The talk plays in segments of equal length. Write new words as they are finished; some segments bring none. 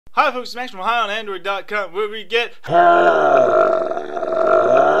Hi folks, Max from HiOnAndroid.com, where we get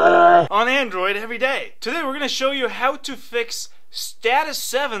on Android every day. Today we're going to show you how to fix status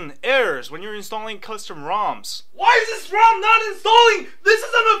 7 errors when you're installing custom ROMs. Why is this ROM not installing? This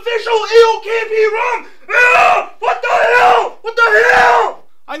is an official EOKP ROM! Ah! What the hell? What the hell?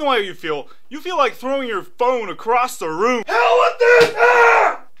 I know how you feel. You feel like throwing your phone across the room. Hell with this!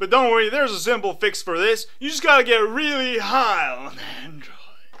 Ah! But don't worry, there's a simple fix for this. You just gotta get really high on Android.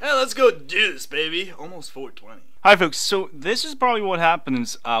 Hey, let's go do this, baby. Almost 420. Hi folks, so this is probably what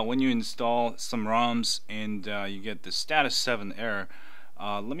happens when you install some ROMs and you get the status 7 error.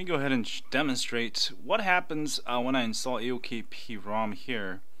 Let me go ahead and demonstrate what happens when I install EOKP ROM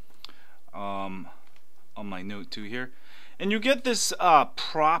here on my Note 2 here. And you get this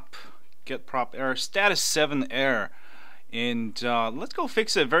get prop error, status 7 error. And let's go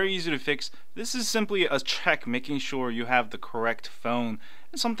fix it. Very easy to fix. This is simply a check making sure you have the correct phone.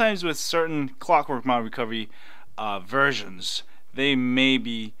 And sometimes with certain Clockwork Mod Recovery versions, they may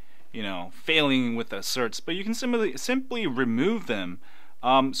be, failing with the certs, but you can simply remove them.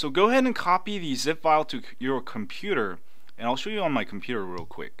 So go ahead and copy the zip file to your computer, and I'll show you on my computer real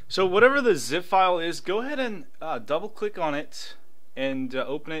quick. So whatever the zip file is, go ahead and double click on it and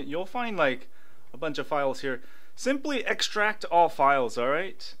open it. You'll find like a bunch of files here. Simply extract all files,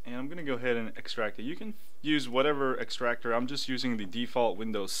 alright? And I'm gonna go ahead and extract it. You can use whatever extractor. I'm just using the default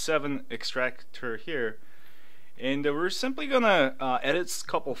Windows 7 extractor here. And we're simply gonna edit a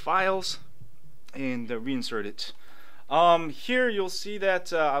couple files and reinsert it. Here you'll see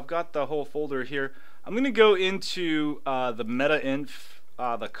that I've got the whole folder here. I'm gonna go into the meta-inf,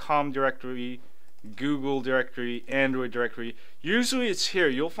 the com directory, Google directory, Android directory. Usually it's here.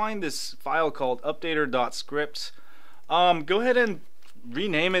 You'll find this file called updater.script. Go ahead and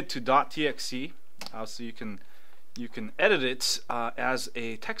rename it to .txt so you can edit it as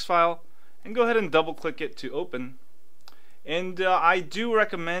a text file, and go ahead and double click it to open. And I do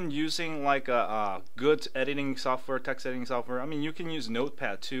recommend using like a good editing software, text editing software. I mean, you can use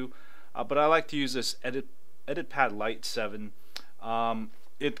Notepad too, but I like to use this EditPad Lite 7.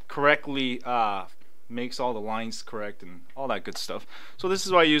 It correctly makes all the lines correct and all that good stuff. So this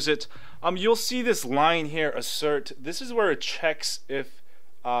is why I use it. You'll see this line here, assert. This is where it checks if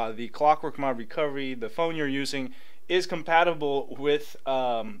the Clockwork Mod Recovery, the phone you're using, is compatible with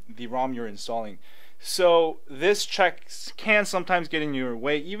the ROM you're installing. So this check can sometimes get in your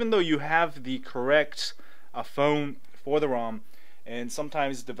way, even though you have the correct phone for the ROM. And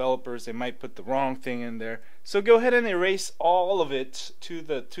sometimes developers, they might put the wrong thing in there. So go ahead and erase all of it to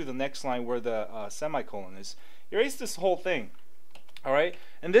the next line where the semicolon is. Erase this whole thing. Alright?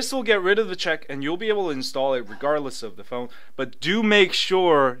 And this will get rid of the check, and you'll be able to install it regardless of the phone. But do make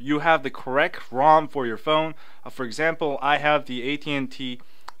sure you have the correct ROM for your phone. For example, I have the AT&T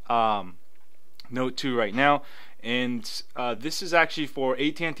Note 2 right now. And this is actually for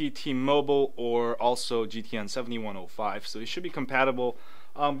AT&T T-Mobile or also GTN 7105, so it should be compatible.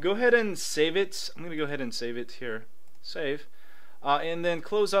 Go ahead and save it. I'm going to go ahead and save it here. Save. And then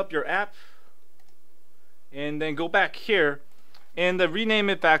close up your app. And then go back here and rename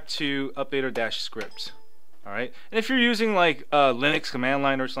it back to updater-script. Alright? And if you're using like Linux command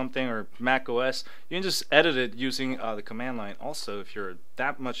line or something, or Mac OS, you can just edit it using the command line also if you're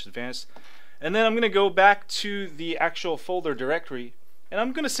that much advanced. And then I'm going to go back to the actual folder directory, and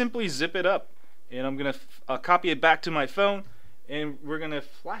I'm going to simply zip it up, and I'm going to copy it back to my phone, and we're going to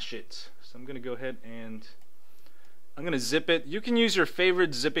flash it. So I'm going to go ahead and I'm going to zip it. You can use your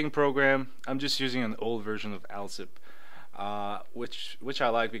favorite zipping program. I'm just using an old version of AlZip, which I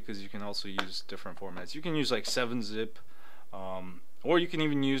like because you can also use different formats. You can use like 7-zip, or you can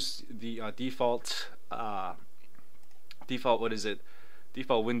even use the default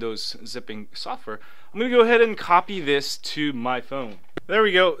default Windows zipping software. I'm going to go ahead and copy this to my phone. There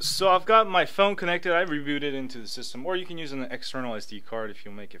we go. So I've got my phone connected. I rebooted into the system, or you can use an external SD card if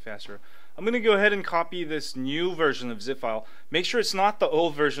you'll make it faster. I'm going to go ahead and copy this new version of zip file. Make sure it's not the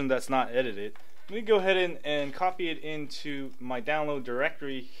old version that's not edited. I'm going to go ahead and copy it into my download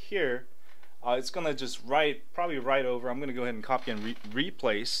directory here. It's going to just probably write over. I'm going to go ahead and copy and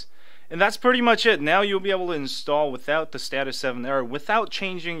replace. And that's pretty much it. Now you'll be able to install without the status 7 error, without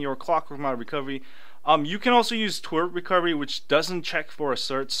changing your Clockwork Mod Recovery. You can also use Twerp Recovery, which doesn't check for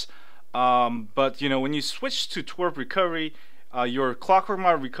asserts. But when you switch to Twerp Recovery, your Clockwork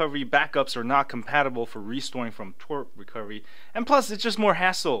Mod Recovery backups are not compatible for restoring from Twerp Recovery. And plus, it's just more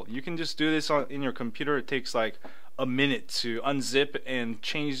hassle. You can just do this in your computer. It takes like a minute to unzip and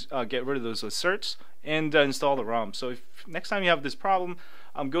get rid of those asserts and install the ROM. So if next time you have this problem,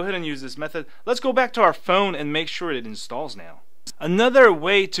 go ahead and use this method. Let's go back to our phone and make sure it installs now. Another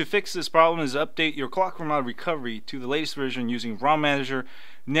way to fix this problem is update your Clock Recovery to the latest version using ROM Manager.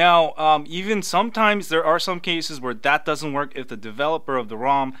 Now, even sometimes there are some cases where that doesn't work if the developer of the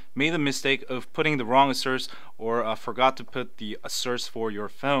ROM made the mistake of putting the wrong asserts or forgot to put the asserts for your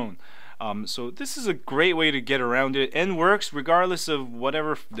phone. So this is a great way to get around it and works regardless of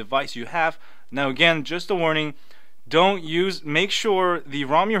whatever device you have. Now again, just a warning, make sure the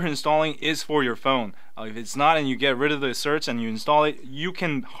ROM you're installing is for your phone. If it's not and you get rid of the asserts and you install it, you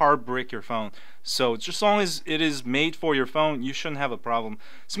can hard break your phone. So just as long as it is made for your phone, you shouldn't have a problem.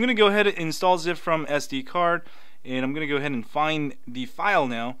 So I'm going to go ahead and install zip from SD card, and I'm going to go ahead and find the file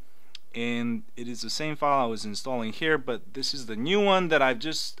now. And it is the same file I was installing here, but this is the new one that I've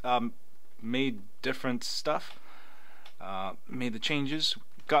just made different stuff, made the changes,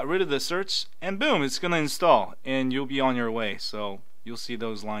 got rid of the asserts, and boom, it's gonna install and you'll be on your way. So you'll see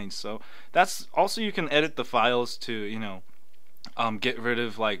those lines. So that's also, you can edit the files to, you know, get rid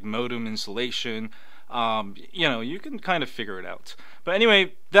of like modem installation. You know, you can kind of figure it out. But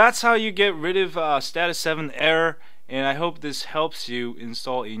anyway, that's how you get rid of status 7 error, and I hope this helps you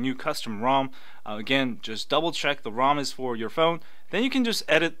install a new custom ROM. Again, just double check the ROM is for your phone, then you can just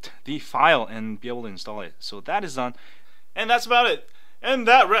edit the file and be able to install it. So that is done, and that's about it. And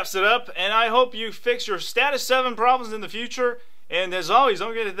that wraps it up, and I hope you fix your status 7 problems in the future. And as always, don't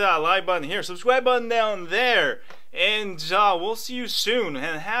forget to hit that like button here, subscribe button down there, and we'll see you soon,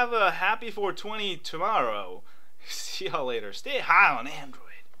 and have a happy 420 tomorrow. See y'all later. Stay high on Android.